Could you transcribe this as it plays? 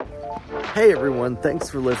Hey everyone, thanks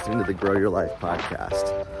for listening to the Grow Your Life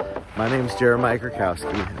podcast. My name is Jeremiah Krakowski,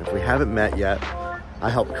 and if we haven't met yet, I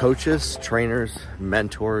help coaches, trainers,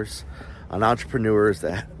 mentors, and entrepreneurs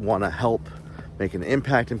that want to help make an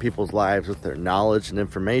impact in people's lives with their knowledge and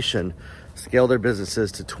information, scale their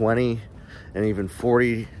businesses to $20,000 and even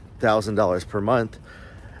 $40,000 per month.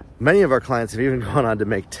 Many of our clients have even gone on to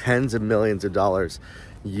make tens of millions of dollars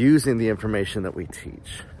using the information that we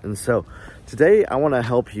teach. And so today I want to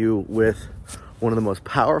help you with one of the most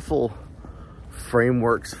powerful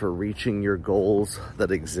frameworks for reaching your goals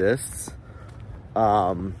that exists,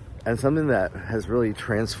 and something that has really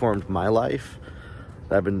transformed my life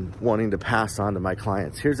that I've been wanting to pass on to my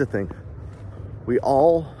clients. Here's the thing. We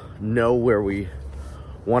all know where we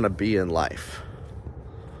want to be in life,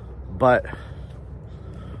 but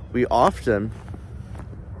we often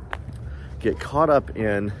get caught up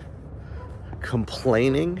in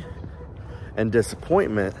complaining and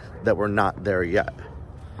disappointment that we're not there yet.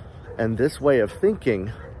 And this way of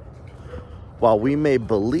thinking, while we may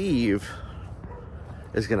believe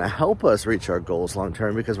is going to help us reach our goals long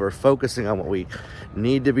term because we're focusing on what we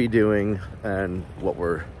need to be doing and what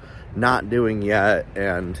we're not doing yet,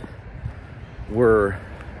 and we're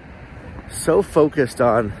so focused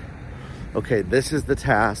on, okay, this is the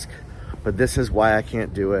task, but this is why I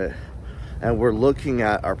can't do it. And we're looking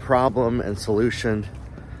at our problem and solution.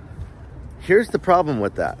 Here's the problem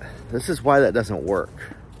with that. This is why that doesn't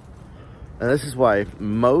work. And this is why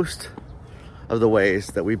most of the ways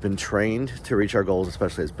that we've been trained to reach our goals,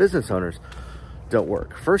 especially as business owners, don't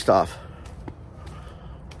work. First off,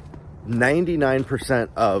 99%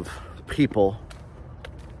 of people,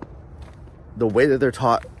 the way that they're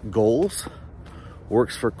taught goals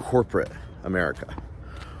works for corporate America.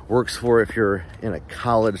 Works for if you're in a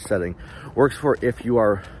college setting, works for if you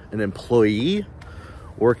are an employee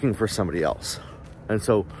working for somebody else. And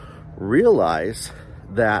so realize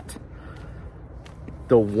that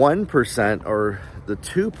the 1% or the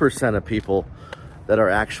 2% of people that are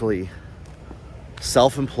actually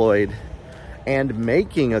self-employed and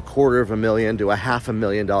making $250,000 to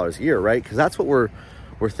 $500,000 a year, right? Because that's what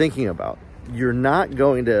we're thinking about. You're not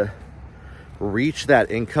going to reach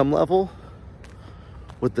that income level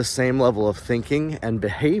with the same level of thinking and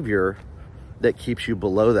behavior that keeps you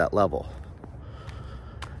below that level.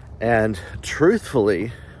 And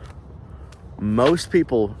truthfully, most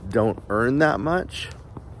people don't earn that much.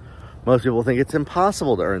 Most people think it's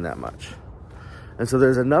impossible to earn that much. And so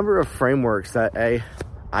there's a number of frameworks that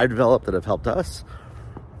I developed that have helped us.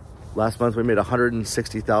 Last month we made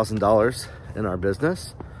 $160,000 in our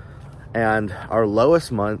business. And our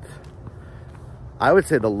lowest month, I would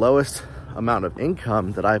say the lowest amount of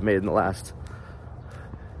income that I've made in the last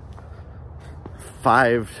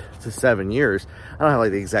 5 to 7 years. I don't have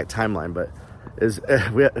like the exact timeline, but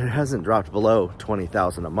it hasn't dropped below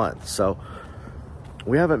 $20,000 a month. So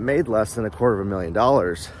we haven't made less than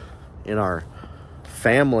 $250,000 in our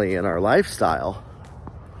family and our lifestyle.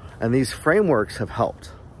 And these frameworks have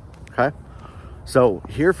helped. Okay. So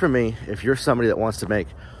hear from me if you're somebody that wants to make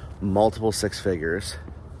multiple 6 figures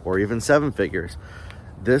or even 7 figures.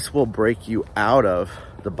 This will break you out of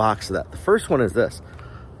the box of that. The first one is this.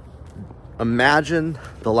 Imagine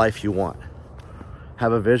the life you want.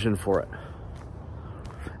 Have a vision for it.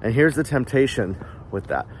 And here's the temptation with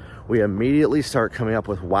that. We immediately start coming up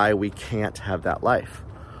with why we can't have that life.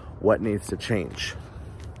 What needs to change?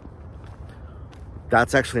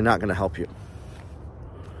 That's actually not going to help you.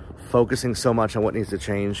 Focusing so much on what needs to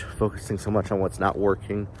change, focusing so much on what's not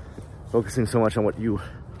working, focusing so much on what you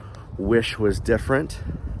wish was different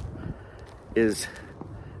is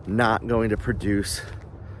not going to produce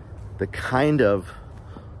the kind of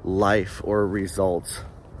life or results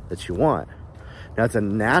that you want. Now, it's a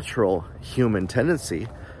natural human tendency.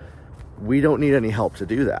 We don't need any help to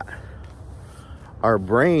do that. Our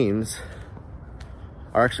brains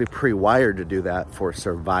are actually pre-wired to do that for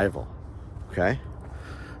survival, okay?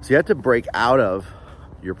 So you have to break out of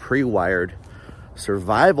your pre-wired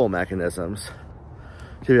survival mechanisms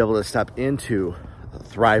to be able to step into a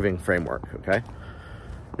thriving framework, okay?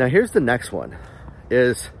 Now here's the next one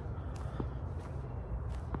is,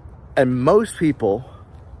 and most people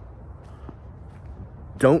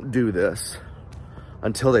don't do this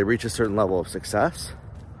until they reach a certain level of success.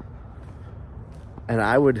 And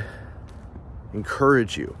I would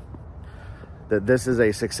encourage you that this is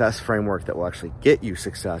a success framework that will actually get you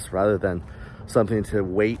success rather than something to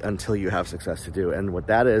wait until you have success to do. And what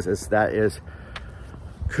that is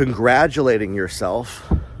congratulating yourself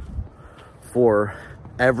for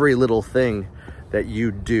every little thing that you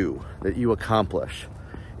do, that you accomplish.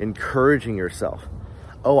 Encouraging yourself.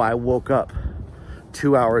 Oh, I woke up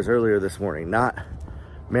 2 hours earlier this morning. Not,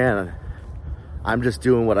 man, I'm just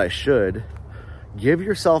doing what I should. Give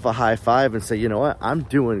yourself a high five and say, you know what? I'm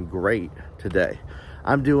doing great today.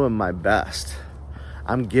 I'm doing my best.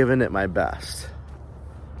 I'm giving it my best.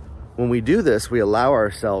 When we do this, we allow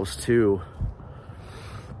ourselves to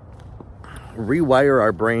rewire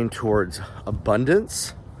our brain towards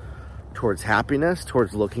abundance, towards happiness,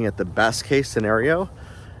 towards looking at the best case scenario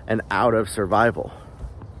and out of survival.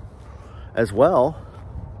 As well,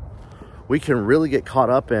 we can really get caught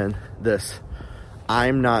up in this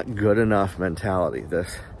I'm not good enough mentality,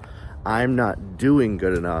 this I'm not doing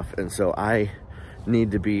good enough, and so I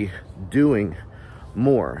need to be doing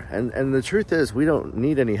more. And the truth is, we don't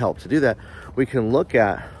need any help to do that. We can look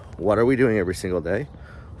at what are we doing every single day,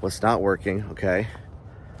 what's not working, okay,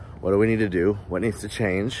 what do we need to do, what needs to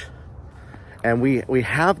change, and we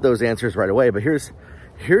have those answers right away. But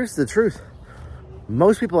here's the truth.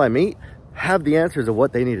 Most people I meet have the answers of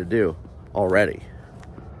what they need to do already.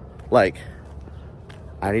 Like,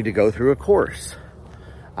 I need to go through a course.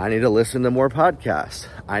 I need to listen to more podcasts.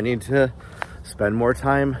 I need to spend more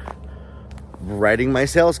time writing my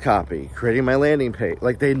sales copy, creating my landing page.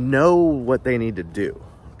 Like, they know what they need to do,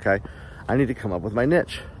 okay? I need to come up with my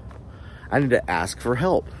niche. I need to ask for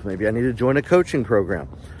help. Maybe I need to join a coaching program.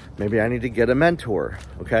 Maybe I need to get a mentor,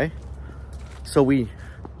 okay? So we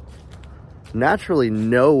naturally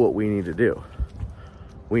know what we need to do.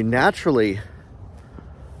 We naturally,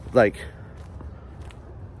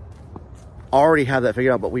 already have that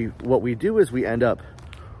figured out, but what we do is we end up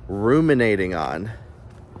ruminating on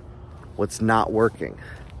what's not working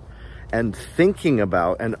and thinking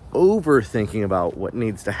about and overthinking about what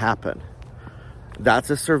needs to happen. That's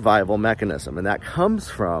a survival mechanism, and that comes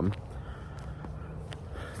from,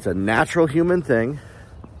 it's a natural human thing,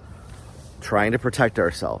 trying to protect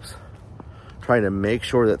ourselves, trying to make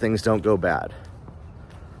sure that things don't go bad,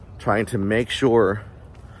 trying to make sure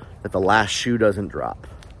that the last shoe doesn't drop.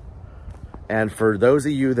 And for those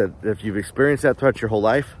of you that, if you've experienced that throughout your whole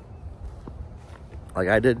life, like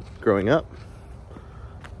I did growing up,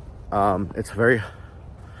 it's very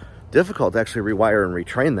difficult to actually rewire and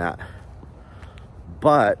retrain that.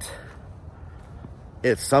 But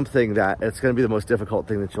it's something that it's going to be the most difficult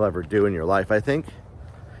thing that you'll ever do in your life, I think,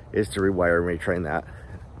 is to rewire and retrain that.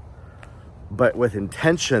 But with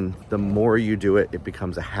intention, the more you do it, it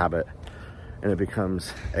becomes a habit, and it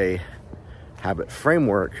becomes a habit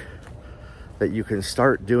framework that you can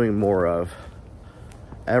start doing more of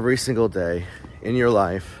every single day in your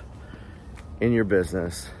life, in your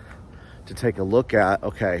business, to take a look at,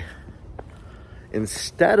 okay,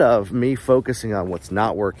 instead of me focusing on what's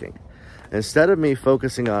not working, instead of me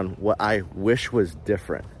focusing on what I wish was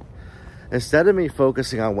different, instead of me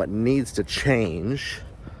focusing on what needs to change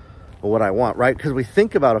or what I want, right? Because we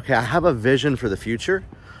think about, okay, I have a vision for the future.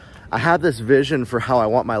 I have this vision for how I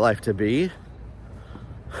want my life to be.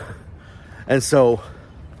 And so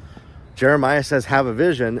Jeremiah says, have a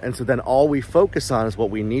vision. And so then all we focus on is what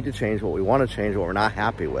we need to change, what we want to change, what we're not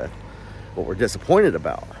happy with, what we're disappointed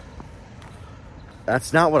about.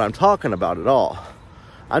 That's not what I'm talking about at all.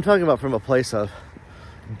 I'm talking about from a place of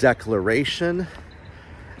declaration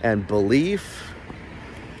and belief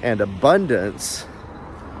and abundance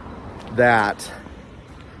that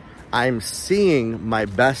I'm seeing my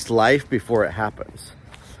best life before it happens.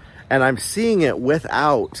 And I'm seeing it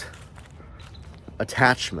without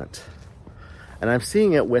attachment. And I'm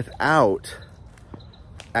seeing it without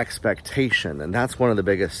expectation. And that's one of the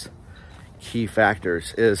biggest key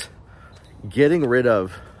factors, is getting rid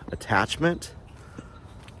of attachment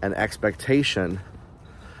and expectation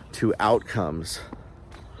to outcomes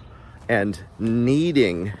and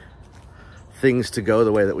needing things to go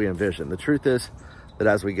the way that we envision. The truth is that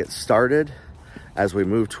as we get started, as we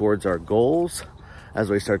move towards our goals, as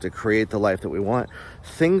we start to create the life that we want,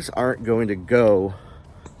 things aren't going to go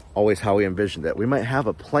always how we envisioned it. We might have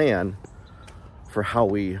a plan for how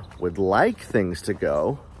we would like things to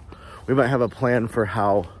go. We might have a plan for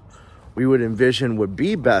how we would envision would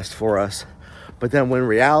be best for us. But then when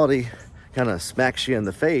reality kind of smacks you in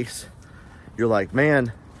the face, you're like,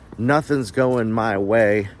 man, nothing's going my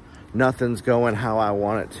way. Nothing's going how I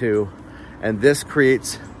want it to. And this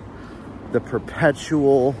creates the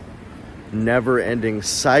perpetual, never-ending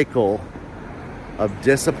cycle of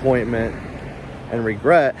disappointment and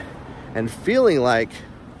regret and feeling like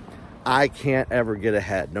I can't ever get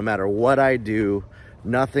ahead. No matter what I do,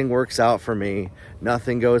 nothing works out for me.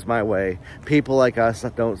 Nothing goes my way. People like us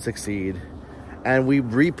that don't succeed. And we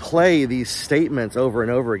replay these statements over and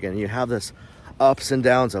over again. You have this ups and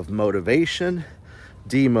downs of motivation,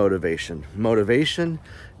 demotivation, motivation,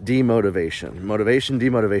 demotivation, motivation,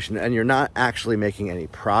 demotivation, and you're not actually making any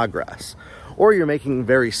progress, or you're making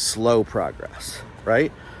very slow progress,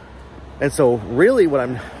 right? And so really what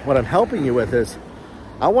I'm helping you with is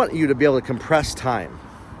I want you to be able to compress time.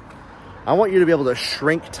 I want you to be able to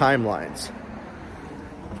shrink timelines.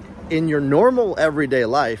 In your normal everyday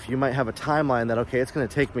life, you might have a timeline that, okay, it's going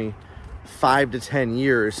to take me 5 to 10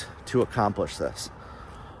 years to accomplish this.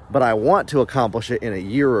 But I want to accomplish it in a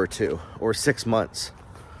year or 2 or 6 months.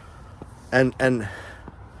 And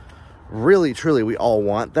really, truly, we all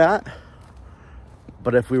want that.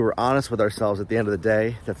 But if we were honest with ourselves at the end of the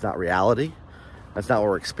day, that's not reality. That's not what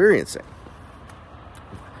we're experiencing.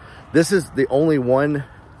 This is the only one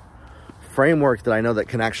framework that I know that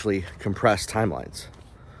can actually compress timelines,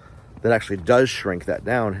 that actually does shrink that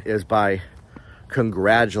down, is by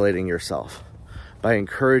congratulating yourself, by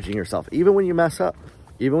encouraging yourself, even when you mess up,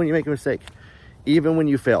 even when you make a mistake, even when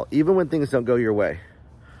you fail, even when things don't go your way.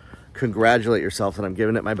 Congratulate yourself that I'm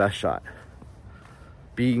giving it my best shot.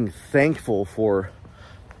 Being thankful for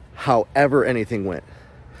however anything went.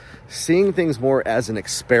 Seeing things more as an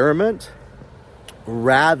experiment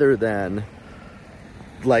rather than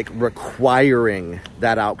like requiring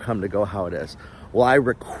that outcome to go how it is. Well, I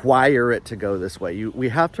require it to go this way. We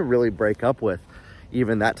have to really break up with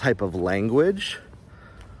even that type of language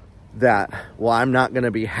that, well, I'm not going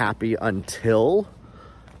to be happy until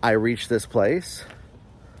I reach this place.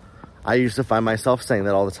 I used to find myself saying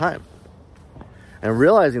that all the time. And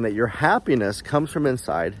realizing that your happiness comes from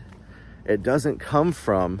inside. It doesn't come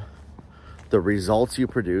from the results you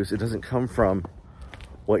produce. It doesn't come from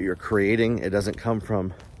what you're creating. It doesn't come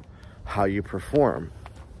from how you perform.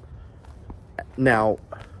 Now,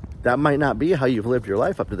 that might not be how you've lived your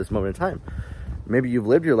life up to this moment in time. Maybe you've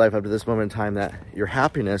lived your life up to this moment in time that your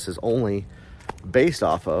happiness is only based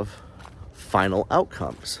off of final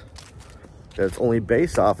outcomes. That it's only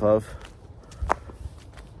based off of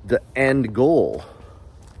the end goal.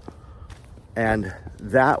 And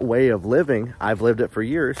that way of living, I've lived it for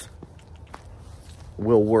years,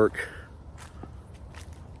 will work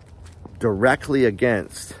directly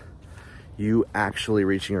against you actually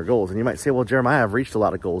reaching your goals. And you might say, well, Jeremiah, I've reached a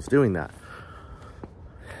lot of goals doing that.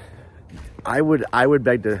 I would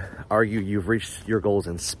beg to argue you've reached your goals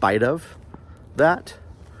in spite of that,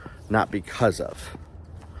 not because of.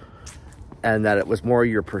 And that it was more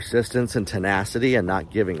your persistence and tenacity and not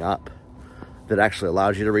giving up that actually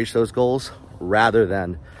allowed you to reach those goals, rather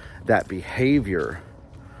than that behavior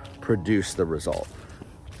produce the result.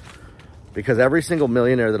 Because every single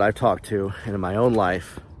millionaire that I've talked to and in my own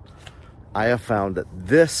life, I have found that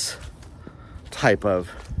this type of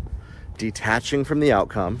detaching from the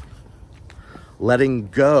outcome, letting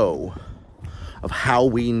go of how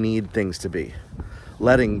we need things to be,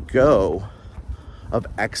 letting go of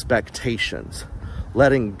expectations,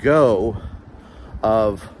 letting go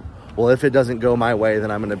of, well, if it doesn't go my way,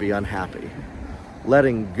 then I'm going to be unhappy.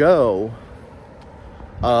 Letting go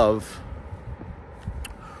of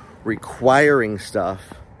requiring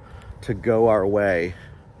stuff to go our way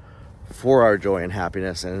for our joy and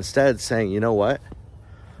happiness, and instead saying, you know what?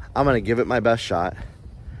 I'm going to give it my best shot.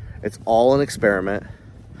 It's all an experiment.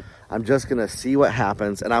 I'm just going to see what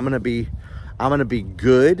happens, and I'm going to be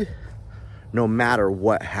good no matter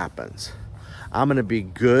what happens. I'm going to be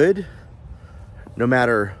good no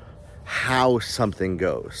matter how something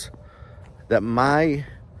goes. That my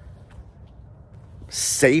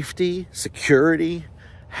safety, security,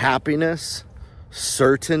 happiness,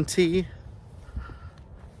 certainty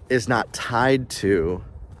is not tied to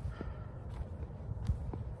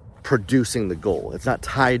producing the goal. It's not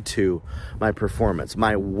tied to my performance.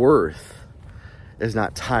 My worth is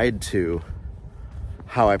not tied to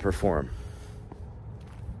how I perform.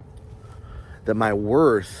 That my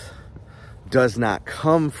worth does not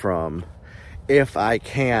come from if I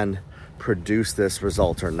can produce this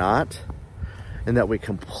result or not, and that we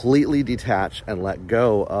completely detach and let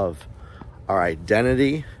go of our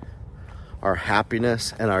identity, our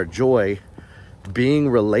happiness, and our joy being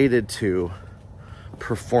related to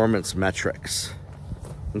performance metrics.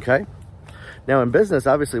 Okay? Now in business,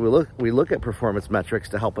 obviously we look at performance metrics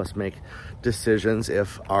to help us make decisions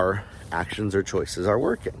if our actions or choices are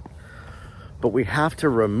working. But we have to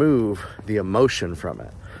remove the emotion from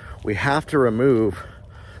it. We have to remove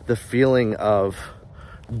the feeling of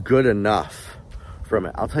good enough from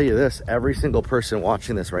it. I'll tell you this, every single person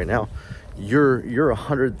watching this right now, you're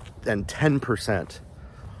 110%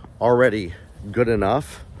 already good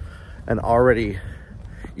enough and already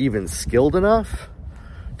even skilled enough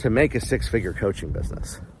to make a 6-figure coaching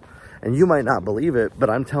business. And you might not believe it, but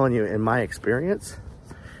I'm telling you, in my experience,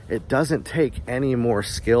 it doesn't take any more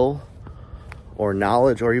skill or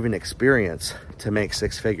knowledge or even experience to make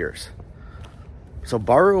six figures. So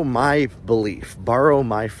borrow my belief, borrow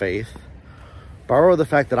my faith, borrow the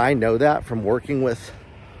fact that I know that from working with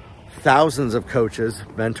thousands of coaches,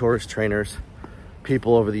 mentors, trainers,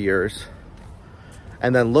 people over the years,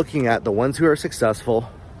 and then looking at the ones who are successful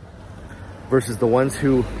versus the ones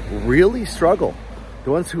who really struggle,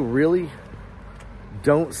 the ones who really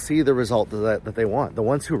don't see the result that they want, the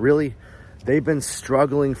ones who really, they've been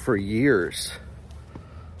struggling for years.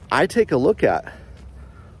 I take a look at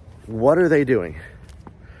what are they doing?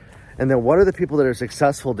 And then what are the people that are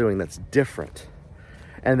successful doing that's different?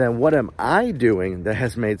 And then what am I doing that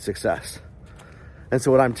has made success? And so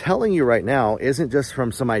what I'm telling you right now isn't just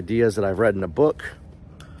from some ideas that I've read in a book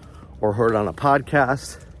or heard on a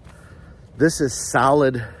podcast. This is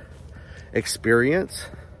solid experience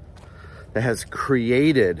that has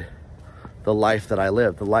created the life that I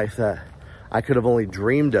live, the life that I could have only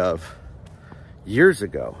dreamed of years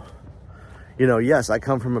ago. You know, yes, I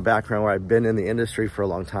come from a background where I've been in the industry for a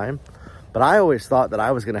long time, but I always thought that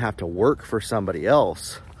I was going to have to work for somebody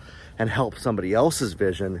else and help somebody else's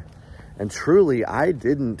vision. And truly, I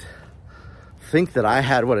didn't think that I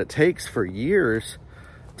had what it takes for years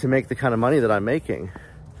to make the kind of money that I'm making.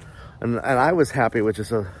 And I was happy with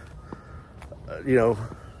just $20,000,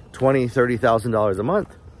 $30,000 a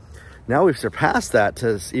month. Now we've surpassed that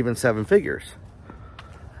to even seven figures.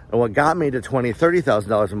 And what got me to $20,000,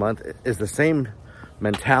 $30,000 a month is the same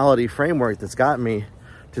mentality framework that's gotten me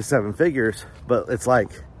to seven figures. But it's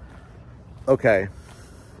like, okay,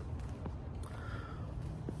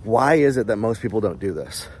 why is it that most people don't do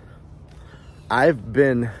this? I've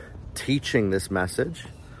been teaching this message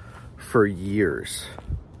for years.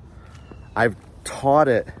 I've taught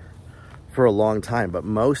it for a long time, but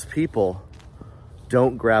most people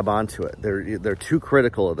don't grab onto it. They're too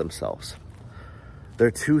critical of themselves. They're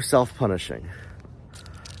too self-punishing.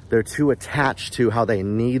 They're too attached to how they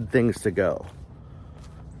need things to go.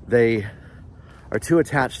 They are too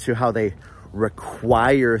attached to how they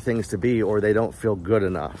require things to be, or they don't feel good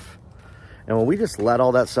enough. And when we just let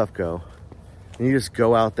all that stuff go, and you just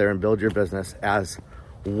go out there and build your business as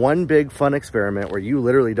one big fun experiment where you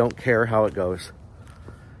literally don't care how it goes,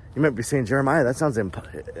 you might be saying, Jeremiah, that sounds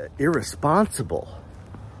irresponsible.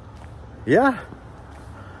 Yeah,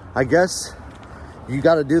 I guess you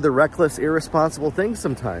got to do the reckless, irresponsible things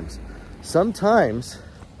sometimes. Sometimes,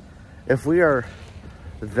 if we are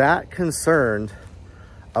that concerned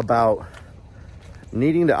about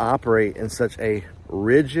needing to operate in such a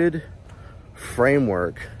rigid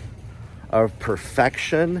framework of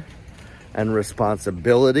perfection and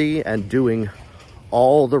responsibility and doing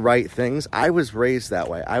all the right things. I was raised that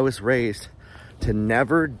way. I was raised to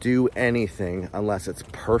never do anything unless it's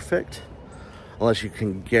perfect, unless you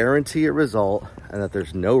can guarantee a result and that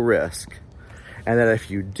there's no risk. And that if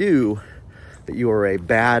you do, that you are a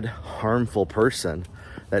bad, harmful person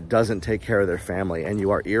that doesn't take care of their family, and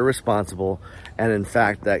you are irresponsible. And in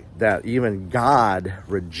fact, that even God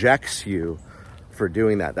rejects you for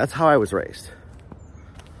doing that. That's how I was raised.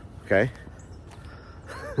 Okay?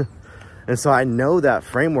 And so I know that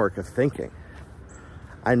framework of thinking.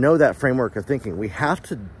 I know that framework of thinking. We have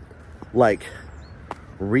to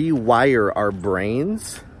rewire our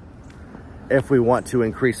brains if we want to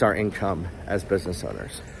increase our income as business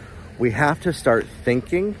owners. We have to start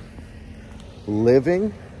thinking,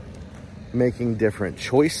 living, making different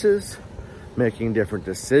choices, making different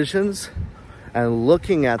decisions, and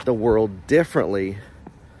looking at the world differently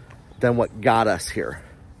than what got us here.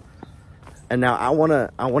 And now I want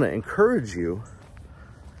to encourage you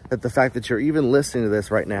that the fact that you're even listening to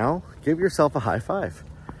this right now, give yourself a high five.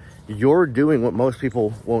 You're doing what most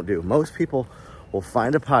people won't do. Most people will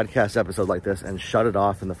find a podcast episode like this and shut it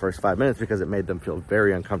off in the first 5 minutes because it made them feel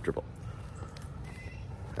very uncomfortable.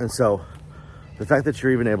 And so the fact that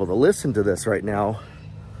you're even able to listen to this right now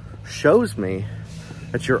shows me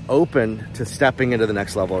that you're open to stepping into the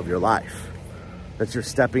next level of your life, that you're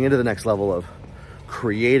stepping into the next level of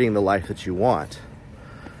creating the life that you want,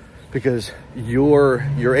 because you're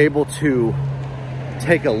able to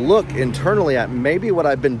take a look internally at maybe what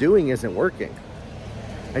I've been doing isn't working,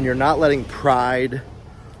 and you're not letting pride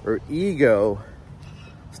or ego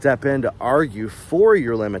step in to argue for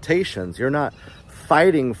your limitations. You're not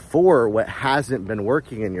fighting for what hasn't been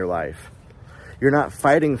working in your life. You're not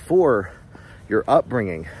fighting for your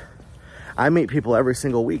upbringing. I meet people every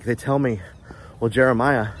single week. They tell me, well,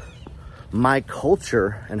 Jeremiah, my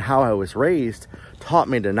culture and how I was raised taught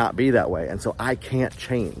me to not be that way, and so I can't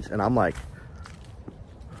change. And I'm like,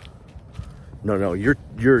 no,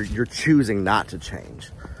 you're choosing not to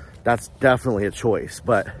change. That's definitely a choice,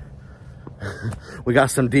 but we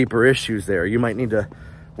got some deeper issues there. You might need to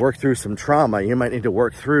work through some trauma. You might need to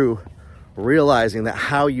work through realizing that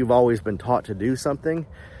how you've always been taught to do something,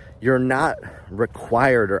 you're not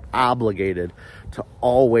required or obligated to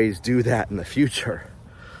always do that in the future.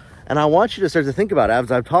 And I want you to start to think about it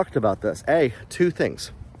as I've talked about this. Two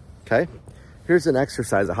things, okay? Here's an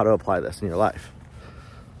exercise of how to apply this in your life.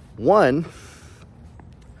 One,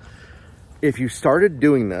 if you started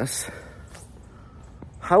doing this,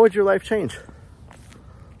 how would your life change?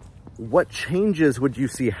 What changes would you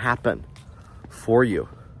see happen for you?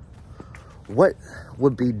 What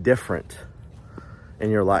would be different in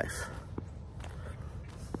your life?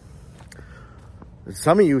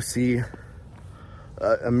 Some of you see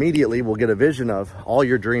immediately will get a vision of all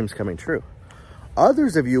your dreams coming true.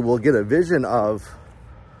 Others of you will get a vision of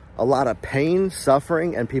a lot of pain,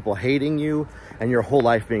 suffering, and people hating you and your whole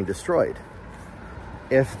life being destroyed.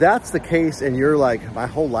 If that's the case and you're like, my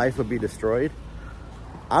whole life would be destroyed,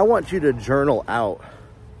 I want you to journal out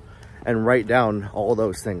and write down all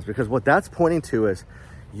those things, because what that's pointing to is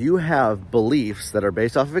you have beliefs that are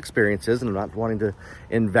based off of experiences, and I'm not wanting to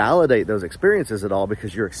invalidate those experiences at all,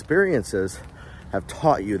 because your experiences have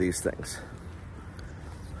taught you these things.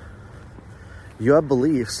 You have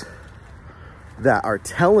beliefs that are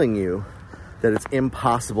telling you that it's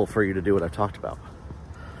impossible for you to do what I've talked about.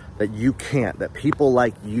 That you can't, that people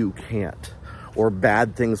like you can't, or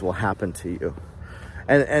bad things will happen to you.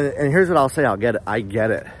 And here's what I'll say, I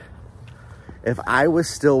get it. If I was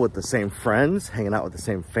still with the same friends, hanging out with the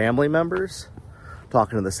same family members,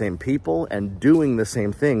 talking to the same people, and doing the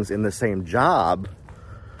same things in the same job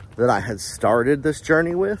that I had started this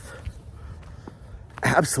journey with,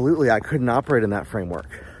 absolutely, I couldn't operate in that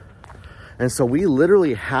framework. And so we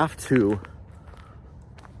literally have to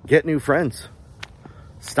get new friends.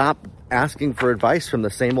 Stop asking for advice from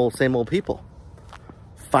the same old people.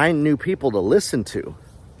 Find new people to listen to.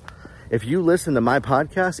 If you listen to my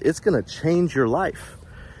podcast, it's going to change your life.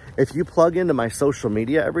 If you plug into my social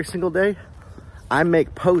media every single day, I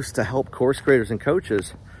make posts to help course creators and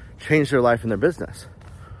coaches change their life and their business.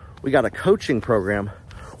 We got a coaching program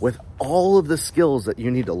with all of the skills that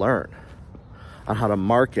you need to learn on how to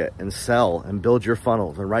market and sell and build your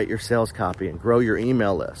funnels and write your sales copy and grow your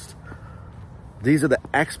email list. These are the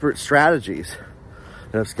expert strategies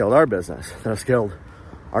that have scaled our business, that have scaled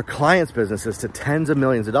our clients' businesses to tens of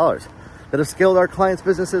millions of dollars, that have scaled our clients'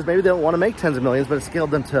 businesses. Maybe they don't want to make tens of millions, but it scaled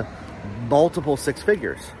them to multiple six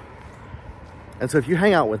figures. And so if you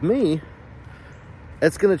hang out with me,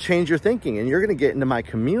 it's going to change your thinking, and you're going to get into my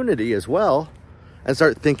community as well and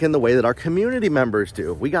start thinking the way that our community members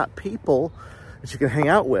do. We got people that you can hang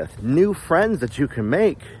out with, new friends that you can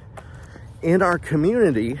make in our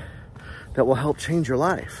community that will help change your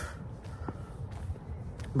life.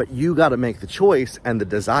 But you got to make the choice and the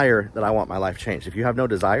desire that I want my life changed. If you have no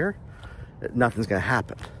desire, nothing's going to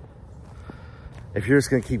happen. If you're just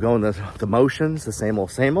going to keep going the motions, the same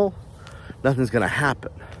old, nothing's going to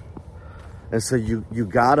happen. And so you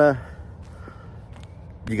gotta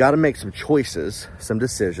make some choices, some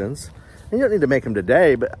decisions. And you don't need to make them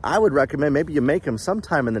today, but I would recommend maybe you make them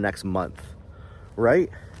sometime in the next month, right?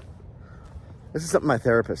 This is something my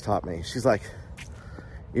therapist taught me. She's like,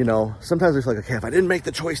 sometimes it's like, okay, if I didn't make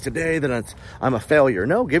the choice today, then I'm a failure.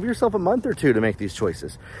 No, give yourself a month or two to make these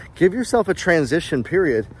choices. Give yourself a transition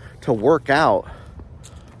period to work out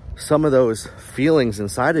some of those feelings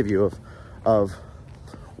inside of you of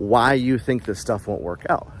why you think this stuff won't work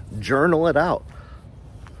out. Journal it out.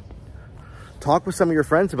 Talk with some of your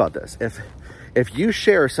friends about this. If you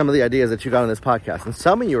share some of the ideas that you got on this podcast, and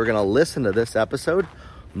some of you are going to listen to this episode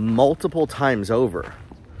multiple times over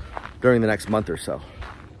during the next month or so,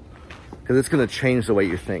 because it's going to change the way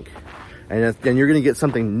you think, and you're going to get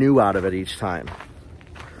something new out of it each time.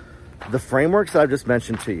 The frameworks that I've just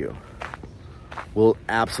mentioned to you will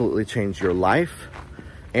absolutely change your life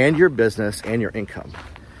and your business and your income.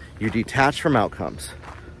 You detach from outcomes.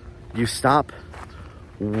 You stop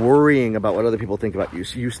worrying about what other people think about you.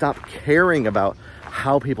 So you stop caring about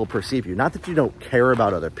how people perceive you. Not that you don't care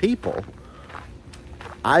about other people.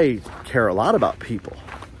 I care a lot about people.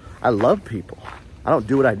 I love people. I don't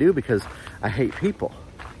do what I do because I hate people.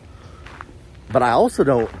 But I also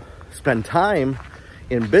don't spend time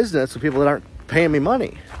in business with people that aren't paying me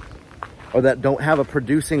money or that don't have a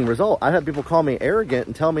producing result. I've had people call me arrogant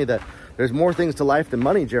and tell me that there's more things to life than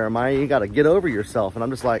money, Jeremiah. You got to get over yourself. And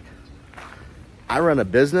I'm just like, I run a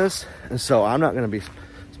business, and so I'm not going to be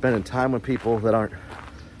spending time with people that aren't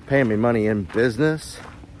paying me money in business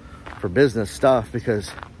for business stuff,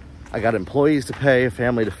 because I got employees to pay, a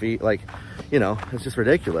family to feed. Like, it's just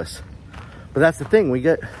ridiculous. But that's the thing. We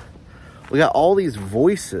get We got all these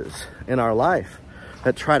voices in our life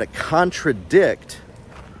that try to contradict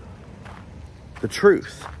the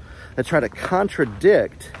truth, that try to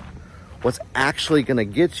contradict what's actually going to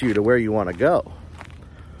get you to where you want to go.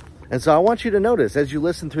 And so I want you to notice as you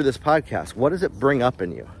listen through this podcast, what does it bring up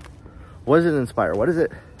in you? What does it inspire? What does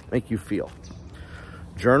it make you feel?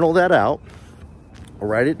 Journal that out, or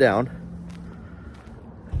write it down,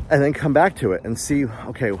 and then come back to it and see,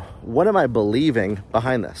 okay, what am I believing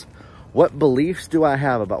behind this? What beliefs do I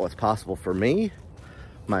have about what's possible for me,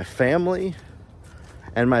 my family,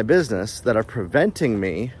 and my business that are preventing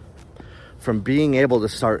me from being able to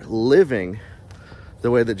start living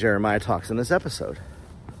the way that Jeremiah talks in this episode?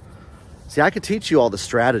 See, I could teach you all the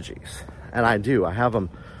strategies, and I do. I have them.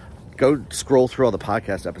 Go scroll through all the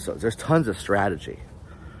podcast episodes. There's tons of strategy.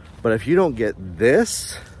 But if you don't get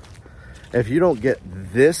this, if you don't get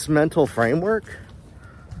this mental framework,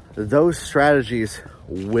 those strategies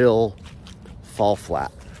will fall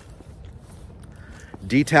flat.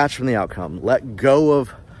 Detach from the outcome. Let go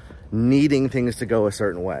of needing things to go a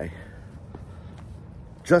certain way.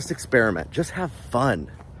 Just experiment. Just have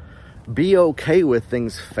fun. Be okay with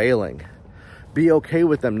things failing. Be okay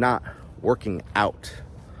with them not working out.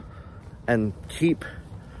 And keep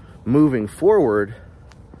moving forward.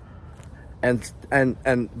 And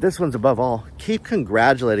this one's above all, keep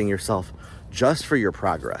congratulating yourself just for your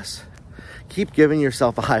progress. Keep giving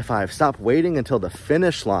yourself a high five. Stop waiting until the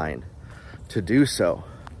finish line to do so.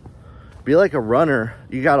 Be like a runner.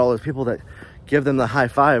 You got all those people that give them the high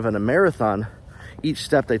five in a marathon each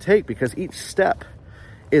step they take, because each step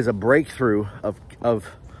is a breakthrough of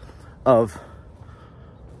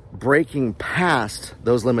breaking past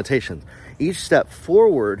those limitations. Each step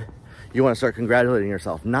forward, you want to start congratulating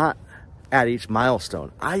yourself, not at each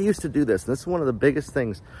milestone. I used to do this. This is one of the biggest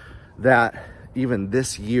things that even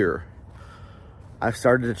this year I've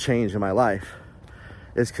started to change in my life,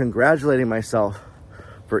 is congratulating myself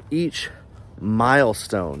for each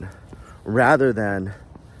milestone rather than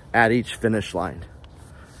at each finish line.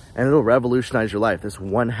 And it'll revolutionize your life. This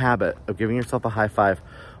one habit of giving yourself a high five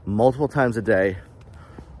multiple times a day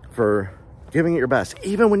for giving it your best,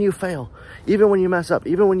 even when you fail, even when you mess up,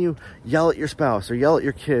 even when you yell at your spouse or yell at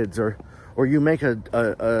your kids, or you make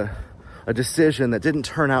a decision that didn't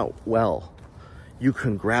turn out well. You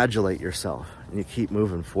congratulate yourself and you keep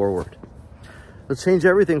moving forward. Let's change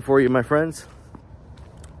everything for you, my friends.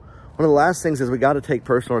 One of the last things is we got to take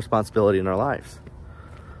personal responsibility in our lives.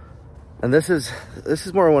 And this is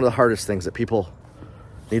more one of the hardest things that people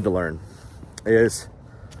need to learn. Is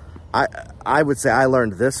I would say I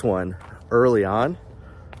learned this one early on,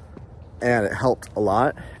 and it helped a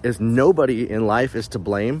lot. Is nobody in life is to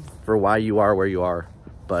blame for why you are where you are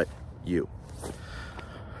but you.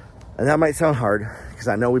 And that might sound hard, because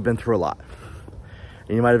I know we've been through a lot.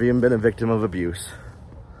 And you might have even been a victim of abuse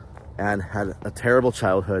and had a terrible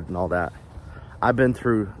childhood and all that. I've been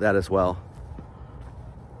through that as well.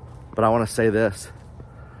 But I want to say this.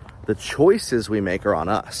 The choices we make are on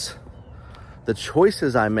us. The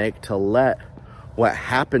choices I make to let what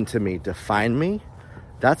happened to me define me,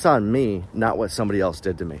 that's on me, not what somebody else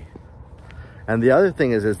did to me. And the other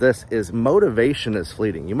thing is motivation is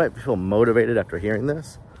fleeting. You might feel motivated after hearing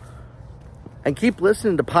this. And keep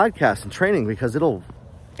listening to podcasts and training, because it'll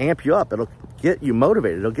amp you up. It'll get you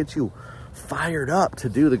motivated. It'll get you fired up to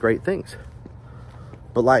do the great things.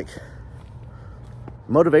 But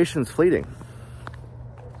motivation's fleeting.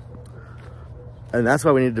 And that's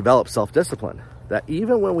why we need to develop self-discipline. That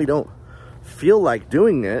even when we don't feel like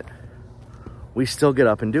doing it, we still get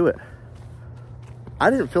up and do it.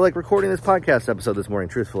 I didn't feel like recording this podcast episode this morning,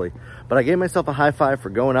 truthfully, but I gave myself a high five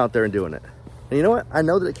for going out there and doing it. And you know what? I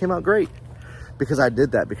know that it came out great, because I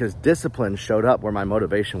did that, because discipline showed up where my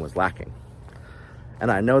motivation was lacking.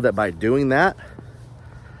 And I know that by doing that,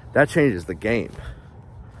 that changes the game.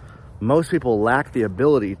 Most people lack the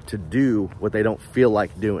ability to do what they don't feel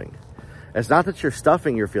like doing. It's not that you're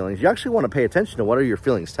stuffing your feelings. You actually want to pay attention to what are your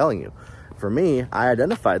feelings telling you. For me, I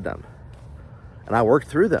identified them and I worked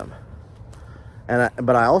through them.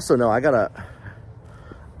 But I also know I gotta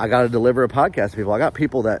deliver a podcast to people. I got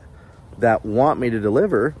people that want me to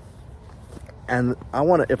deliver, and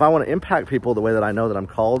if I want to impact people the way that I know that I'm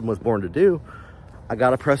called and was born to do, I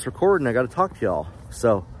gotta press record and I gotta talk to y'all.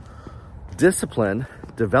 So discipline,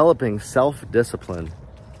 developing self-discipline,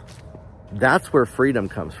 that's where freedom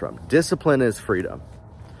comes from. Discipline is freedom.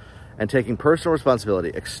 And taking personal responsibility,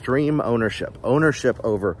 extreme ownership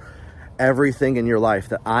over everything in your life,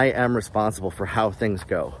 that I am responsible for how things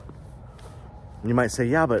go. You might say,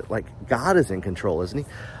 yeah, but God is in control, isn't he?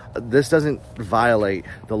 This doesn't violate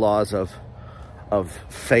the laws of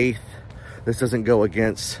faith. This doesn't go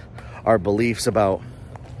against our beliefs about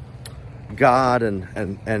God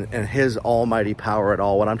and his almighty power at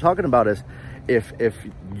all. What I'm talking about is if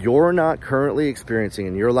you're not currently experiencing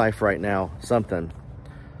in your life right now something,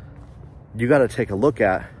 you got to take a look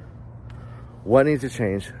at what needs to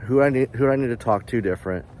change, who I need to talk to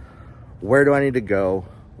different, where do I need to go,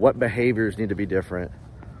 what behaviors need to be different,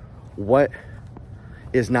 what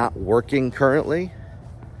is not working currently,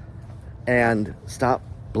 and stop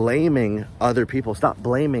blaming other people. Stop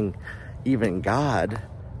blaming even God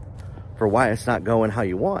for why it's not going how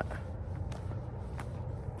you want.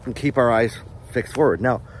 And keep our eyes fixed forward.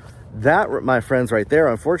 Now, that, my friends, right there,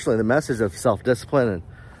 unfortunately, the message of self-discipline and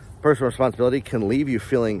personal responsibility can leave you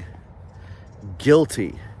feeling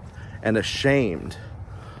guilty and ashamed,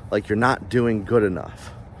 like you're not doing good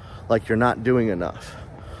enough, like you're not doing enough,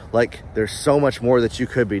 like there's so much more that you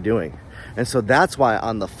could be doing. And so that's why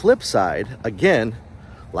on the flip side, again,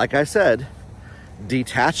 like I said,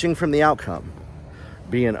 detaching from the outcome,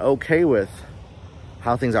 being okay with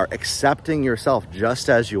how things are, accepting yourself just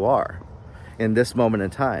as you are in this moment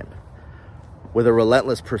in time, with a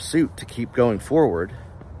relentless pursuit to keep going forward,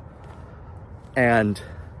 and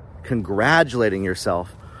congratulating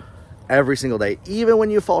yourself every single day, even when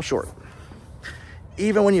you fall short,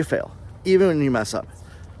 even when you fail, even when you mess up.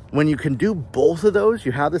 When you can do both of those,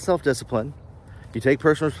 you have the self-discipline, you take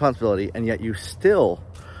personal responsibility, and yet you still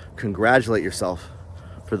congratulate yourself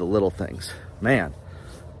for the little things. Man,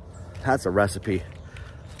 that's a recipe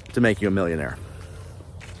to make you a millionaire.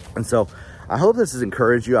 And so I hope this has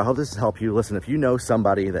encouraged you. I hope this has helped you. Listen, if you know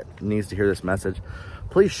somebody that needs to hear this message,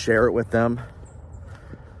 please share it with them,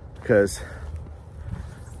 because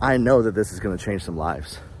I know that this is going to change some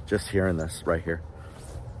lives just hearing this right here,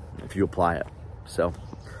 if you apply it. So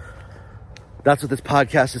that's what this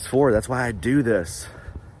podcast is for. That's why I do this.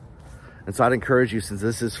 And so I'd encourage you, since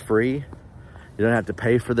this is free, you don't have to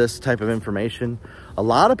pay for this type of information. A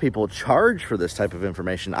lot of people charge for this type of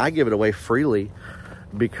information. I give it away freely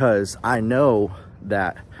because I know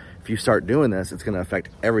that if you start doing this, it's going to affect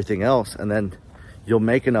everything else. And then you'll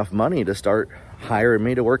make enough money to start hiring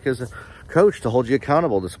me to work as a coach, to hold you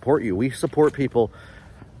accountable, to support you. We support people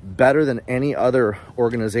better than any other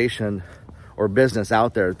organization or business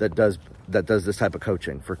out there that does this type of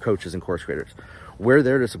coaching for coaches and course creators. We're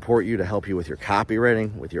there to support you, to help you with your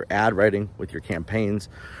copywriting, with your ad writing, with your campaigns,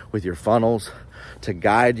 with your funnels, to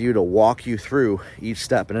guide you, to walk you through each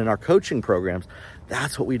step. And in our coaching programs,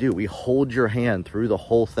 that's what we do. We hold your hand through the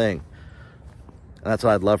whole thing. And that's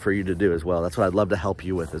what I'd love for you to do as well. That's what I'd love to help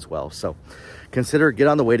you with as well. So get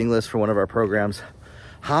on the waiting list for one of our programs.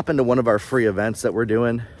 Hop into one of our free events that we're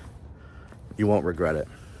doing. You won't regret it.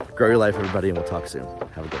 Grow your life, everybody, and we'll talk soon.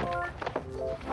 Have a good one.